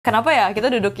Kenapa ya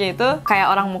kita duduknya itu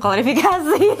kayak orang mau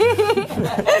klarifikasi?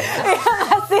 Iya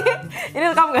gak sih? Ini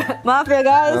rekam gak? Maaf ya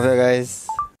guys. Maaf ya guys.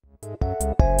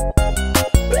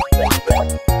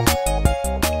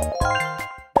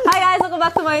 Hi guys, welcome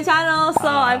back to my channel.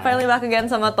 So I'm finally back again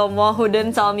sama Tomo, who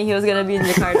didn't tell me he was gonna be in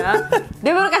Jakarta.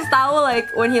 Dia baru kasih tahu like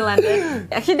when he landed.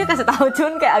 Actually dia kasih tahu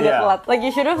cuman kayak agak telat. Like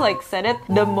you should have like said it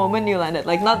the moment you landed.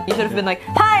 Like not you should have been like,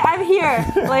 hi I'm here.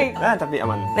 Like. Tapi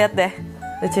aman. Lihat deh,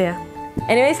 lucu ya.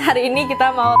 Anyways, hari ini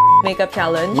kita mau makeup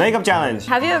challenge. Makeup challenge.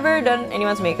 Have you ever done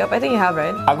anyone's makeup? I think you have,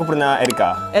 right? Aku pernah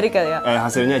Erika. Erika ya.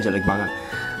 Hasilnya jelek banget.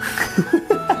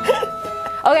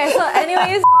 Okay, so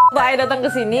anyways, I datang ke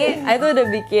sini, I tuh udah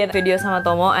bikin video sama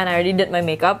Tomo and I already did my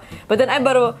makeup. But then I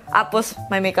baru hapus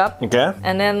my makeup. Okay.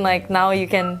 And then like now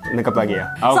you can Makeup lagi ya.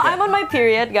 So I'm on my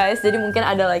period, guys. Jadi mungkin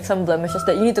ada like some blemishes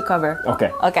that you need to cover. Okay.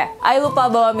 Okay. I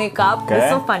lupa bawa makeup. Okay.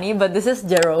 It's so funny, but this is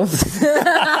Jerome's.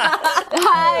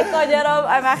 Hi, Ko Jerome.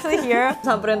 I'm actually here.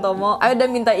 Samperin Tomo. I udah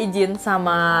minta izin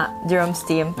sama Jerome's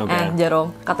team and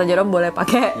Jerome. Kata Jerome boleh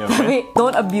pakai, tapi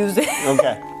don't abuse it.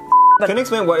 Okay. Can you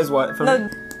explain what is what for me?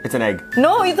 It's an egg.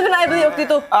 No, itu pernah I beli waktu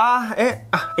itu.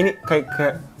 Ini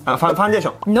kayak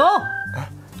foundation. No.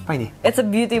 Apa ini? It's a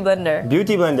beauty blender.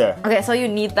 Beauty blender. Okay, so you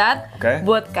need that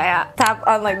buat kayak tap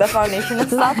on like the foundation and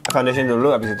stuff. Foundation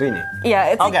dulu, abis itu ini.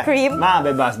 Yeah, it's a cream. Nah,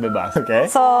 bebas. Okay.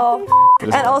 So,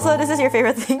 and also this is your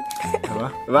favorite thing.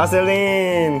 Apa?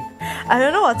 Vaseline. I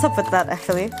don't know what's up with that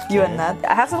actually. You and that.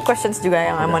 I have some questions juga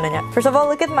yang mau nanya. First of all,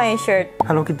 look at my shirt.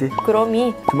 Hello Kitty.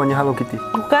 Kuromi. Cumanya Hello Kitty.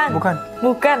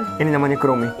 Bukan. Ini namanya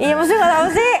Kuromi. Iya, maksudnya nggak tahu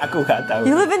sih. Aku nggak tahu.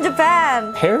 You live in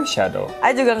Japan. Hair shadow.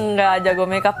 I juga nggak jago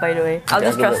makeup by the way. I'll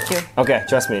just trust you. Okay,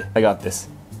 trust me. I got this.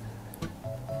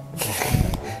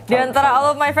 Di antara all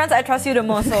of my friends, I trust you the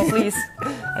most. So please.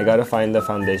 I gotta find the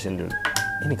foundation dulu.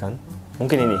 Ini kan?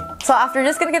 Mungkin ini. So after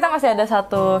this kan kita masih ada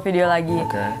satu video lagi.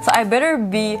 Okay. So I better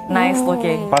be nice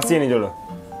looking. Pasti ini dulu.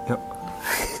 Yuk.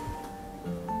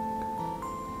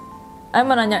 I'm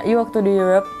mau nanya, you waktu di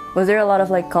Europe, was there a lot of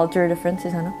like culture difference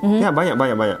di sana? Ya banyak.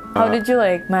 How did you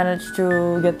like manage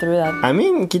to get through that? I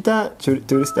mean kita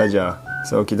turis aja,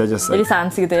 so kita just Jadi like.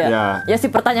 sans gitu ya? Yeah. Ya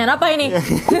si pertanyaan apa ini?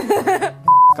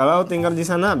 Kalau tinggal di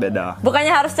sana beda. Bukannya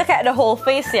harusnya kayak the whole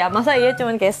face ya? Masa iya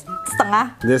cuman kayak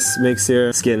setengah? This makes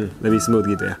your skin lebih smooth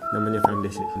gitu ya. Namanya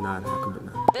foundation. Benar, aku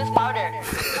benar. This powder.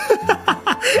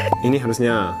 Ini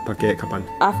harusnya pakai kapan?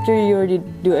 After you already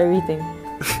do everything.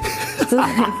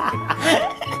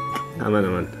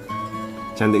 Aman.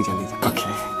 Cantik.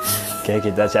 Oke,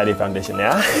 kita cari foundation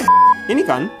ya. Ini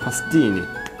kan? Pasti.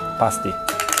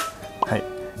 Hai,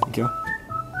 thank you.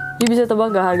 You bisa tebak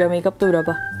gak harga makeup tuh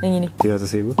berapa? Yang ini?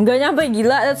 300.000. Nggak nyampe,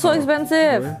 gila. That's so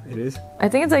expensive. It is. I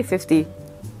think it's like 50.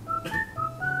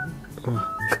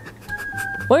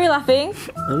 Why are you laughing?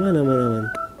 Aman.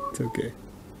 It's okay.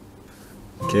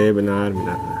 Oke, benar.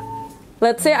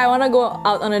 Let's say I wanna go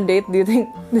out on a date. Do you think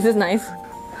this is nice?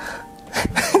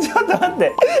 Jangan deh.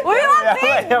 Why are you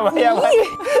laughing? Ya.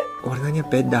 Warnanya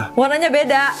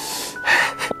beda.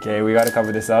 Okay, we gotta cover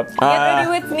this up. Get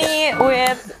ready with me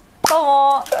with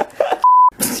Tomo.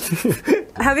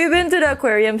 Have you been to the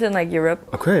aquariums in like Europe?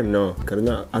 Aquarium? No,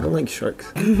 karena I don't like sharks.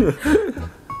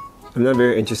 I'm not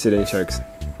very interested in sharks.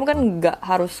 Kamu kan nggak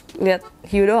harus lihat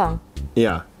hiu doang.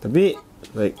 Iya, tapi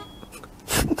like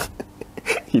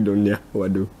hidungnya,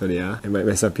 waduh, sorry ya, I might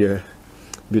mess up your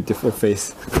beautiful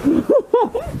face.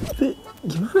 Tapi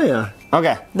gimana ya?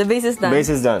 Okay. The base is done.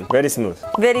 Base is done. Very smooth.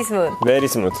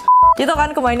 Itu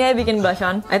kan kemarinnya bikin blush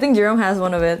on. I think Jerome has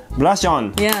one of it. Blush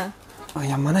on. Yeah. Oh,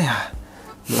 yang mana ya?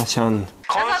 Blush on.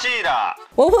 Concealer.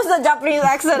 What was the Japanese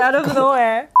accent out of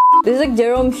nowhere? This is like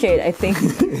Jerome's shade, I think.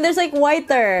 There's like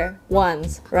whiter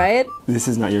ones, right? This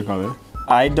is not your color.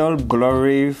 Idol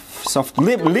Glory Soft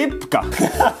Lip ka.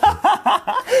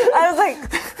 I was like.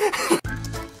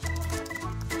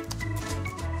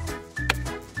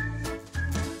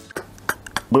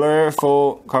 Blur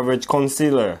Full Coverage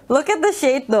Concealer. Look at the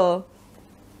shade though.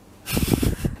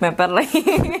 Memper lagi.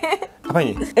 Apa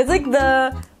ini? It's like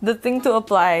the thing to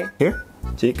apply. Here?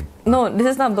 Cheek? No, this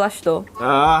is not blush though.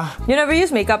 You never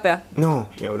use makeup ya? No.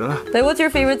 Ya udahlah. Like what's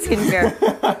your favorite skincare?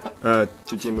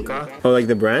 Cuci muka. Oh, like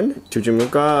the brand? Cuci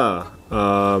muka.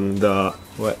 The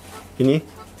what? Ini?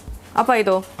 Apa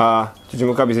itu? Cuci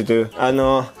muka habis itu.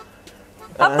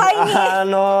 Apa ini?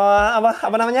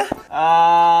 Apa namanya?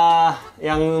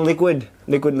 Yang liquid.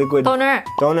 Toner.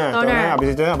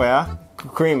 Habis itu apa ya?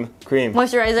 Cream.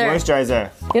 Moisturizer.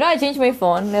 You know I changed my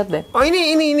phone. Lihat deh. Oh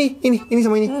ini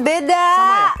sama ini. Beda.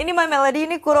 Sama ya? Ini My Melody,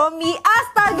 ini Kuromi.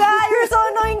 Astaga, you're so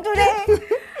annoying today.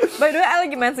 By the way, I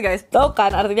lagi mens guys. Tahu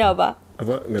kan artinya apa?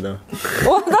 Apa? Nggak tahu.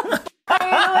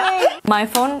 My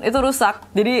phone itu rusak.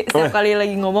 Jadi setiap kali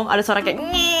lagi ngomong ada suara kayak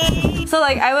nging. So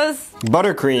like I was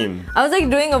Buttercream. like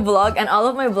doing a vlog and all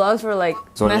of my vlogs were like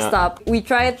messed up. We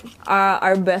tried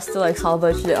our best to like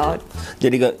salvage it out.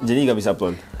 Jadi gak bisa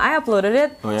upload. I uploaded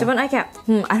it, Oh, yeah? cuman I kept,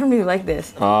 I don't really like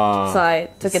this. Ah. So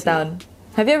I took it down.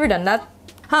 Have you ever done that?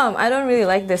 I don't really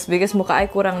like this because muka I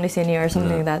kurang di sini or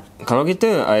something like that. Kalau gitu,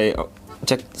 I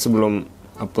cek sebelum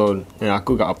upload. Ya,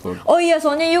 aku gak upload. Oh iya,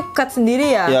 soalnya you cut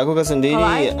sendiri ya? Ya, aku kasih sendiri. Kalau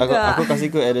I enggak. Aku kasih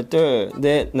ke editor.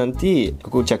 Dan nanti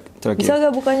aku cek terakhir. Bisa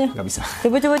gak bukanya? Gak bisa.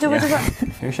 Coba.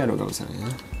 Hair shadow gak usah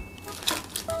ya.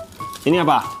 Ini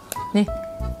apa? Nih.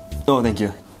 Oh, thank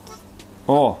you.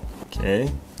 Oh,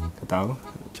 oke. Gak tahu.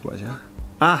 Coba aja.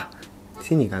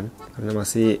 Sini kan? Karena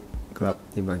masih gelap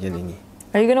di bagian ini.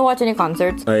 Are you gonna watch any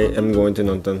concerts? I am going to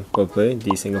nonton Coldplay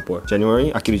di Singapore.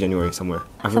 Akhir January somewhere.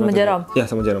 Sama Jerome? Ya,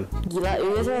 sama Jerome. Gila,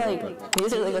 you guys are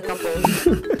like a couple.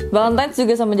 Valentine's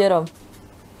juga sama Jerome?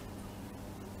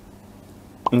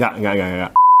 Enggak.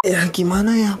 Ya,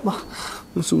 gimana ya, Pak?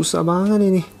 Susah banget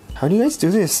ini. How do you guys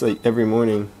do this like every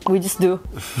morning? We just do.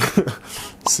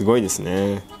 すごいです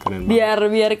ね。Keren banget.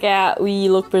 Biar kayak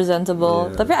we look presentable.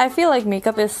 Yeah. Tapi I feel like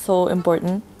makeup is so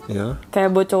important. Ya.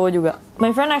 Kayak buat cowok juga.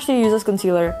 My friend actually uses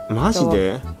concealer. Masih Cowok.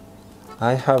 deh.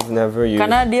 I have never used.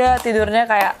 Karena dia tidurnya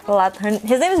kayak telat.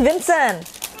 His name is Vincent.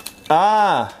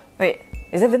 Wait,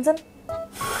 is it Vincent?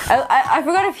 I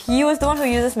forgot if he was the one who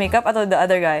uses makeup atau the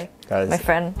other guy. Guys, My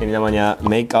friend. Ini namanya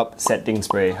makeup setting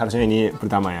spray. Harusnya ini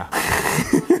pertama ya.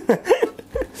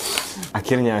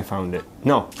 Akhirnya I found it.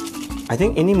 No. I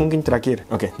think ini mungkin terakhir.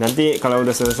 Oke, nanti kalau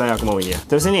udah selesai aku mau ini ya.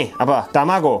 Terus ini apa?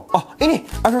 Tamago. Oh, ini.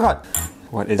 I forgot.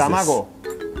 What is Tamago.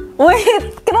 Wait,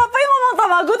 kenapa yang ngomong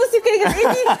tamago terus you kayak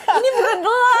ini? Ini bukan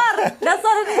dolar. That's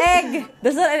not an egg.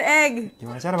 That's not an egg.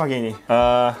 Gimana cara pakai ini?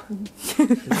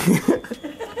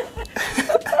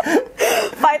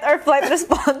 Fight or flight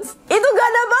response. Itu gak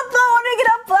ada botol. What are you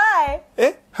gonna apply?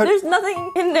 There's nothing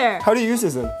in there. How do you use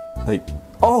this then? Like,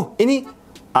 ini.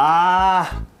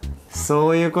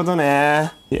 So いうことね.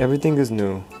 Everything is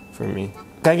new for me.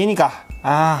 Kayak gini kah?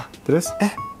 Terus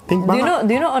pink banget.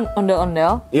 Do you know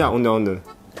ondel-ondel? Yeah, ondel-ondel.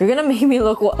 You're gonna make me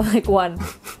look like one.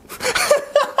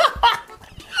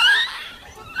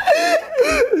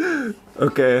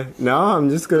 Okay, now I'm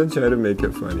just gonna try to make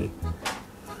it funny.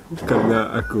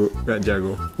 Karena aku gak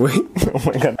jago. Wait, oh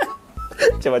my god.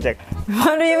 Coba cek.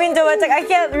 What do you mean coba cek? I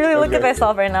can't really look at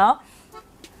myself right now.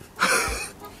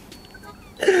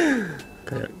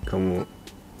 Kayak kamu,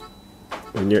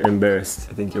 when you're embarrassed,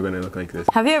 I think you're gonna look like this.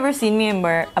 Have you ever seen me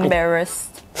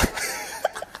embarrassed?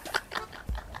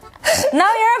 Now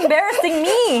you're embarrassing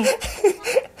me.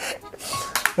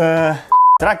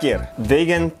 Terakhir,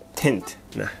 vegan tint.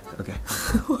 Nah, oke.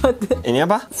 What? Ini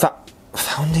apa?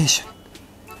 Foundation.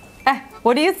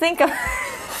 What do you think of?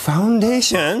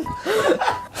 Foundation?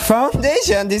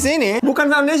 Foundation di sini?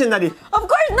 Bukan foundation tadi. Of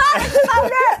course not. It's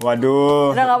powder.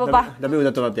 Waduh. Udah, nggak apa-apa. Tapi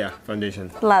udah telat ya, foundation.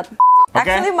 Telat. Okay.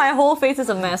 Actually, my whole face is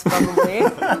a mess probably.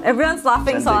 Everyone's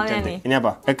laughing soalnya nih. Ini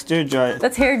apa? Extra dry.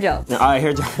 That's hair gel.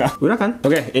 Hair gel. Udah kan?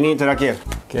 Oke, ini terakhir.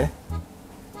 Oke.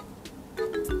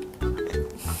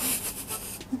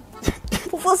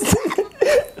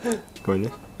 Pokoknya.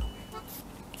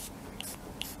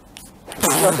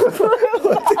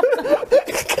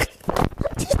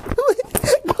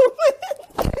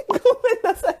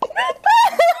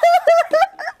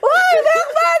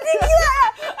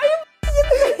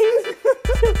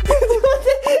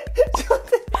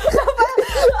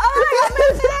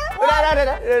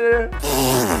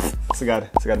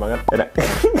 Segar banget.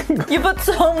 You put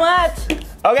so much.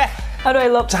 Oke. How do I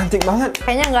look? Cantik banget.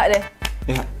 Kayaknya enggak deh.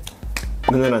 Ya.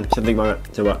 Beneran, cantik banget.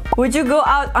 Coba. Would you go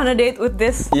out on a date with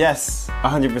this? Yes,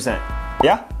 100%.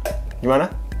 Ya? Gimana?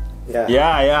 Ya.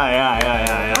 Ya.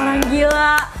 Orang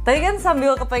gila. Tadi kan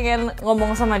sambil kepengen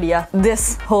ngomong sama dia,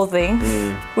 this whole thing,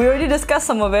 we already discussed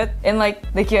some of it in like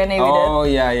the Q&A we did. Oh,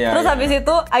 iya. Terus habis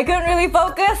itu, I couldn't really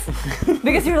focus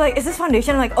because you were like, is this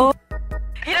foundation? I'm like, oh,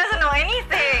 he doesn't know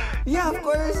anything. Yeah, of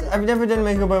course. I've never done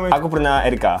makeup by myself. Aku pernah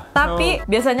Erika. Tapi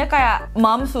biasanya kayak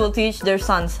moms will teach their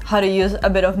sons how to use a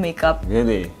bit of makeup.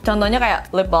 Really? Contohnya kayak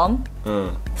lip balm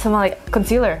sama like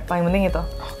concealer. Paling penting itu.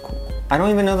 I don't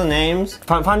even know the names.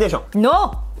 Foundation.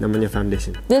 No! Namanya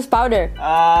foundation. This powder.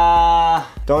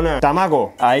 Toner.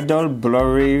 Tamago. Idol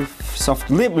blurry soft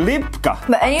lip kah?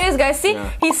 But anyways guys, see? Yeah.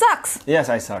 He sucks.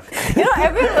 Yes, I suck. You know,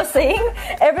 everyone was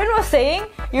saying,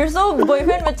 you're so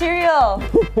boyfriend material.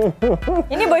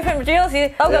 Ini boyfriend material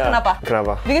sih. Tahu gak kenapa?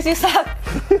 Kenapa? Because you suck.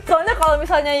 Soalnya kalau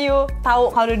misalnya you tahu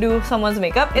how to do someone's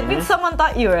makeup, it means someone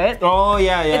taught you, right? Oh,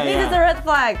 yeah. It means it's a red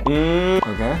flag.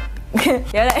 Okay.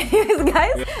 Yaudah, anyways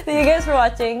guys, thank you guys for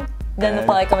watching. Jangan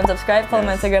lupa like, comment, subscribe. Follow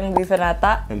my Instagram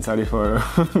livyrenata. And sorry for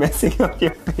messing up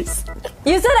your face.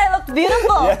 You said I look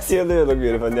beautiful. Yes, you do look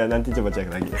beautiful. Ya, nanti coba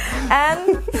cek lagi.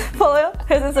 And follow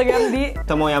his Instagram di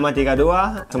Tomo Yama32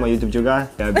 sama YouTube juga.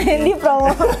 Ya, di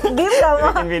promo.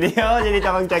 bikin video jadi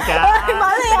tolong cek ya. Malu ya. Terima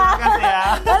kasih ya.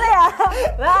 Malu ya.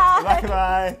 Bye. Bye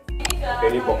bye.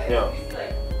 Ini boxnya.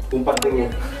 Umpat dulu.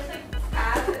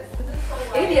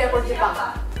 Ini di airport Jepang.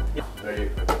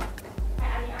 Ready.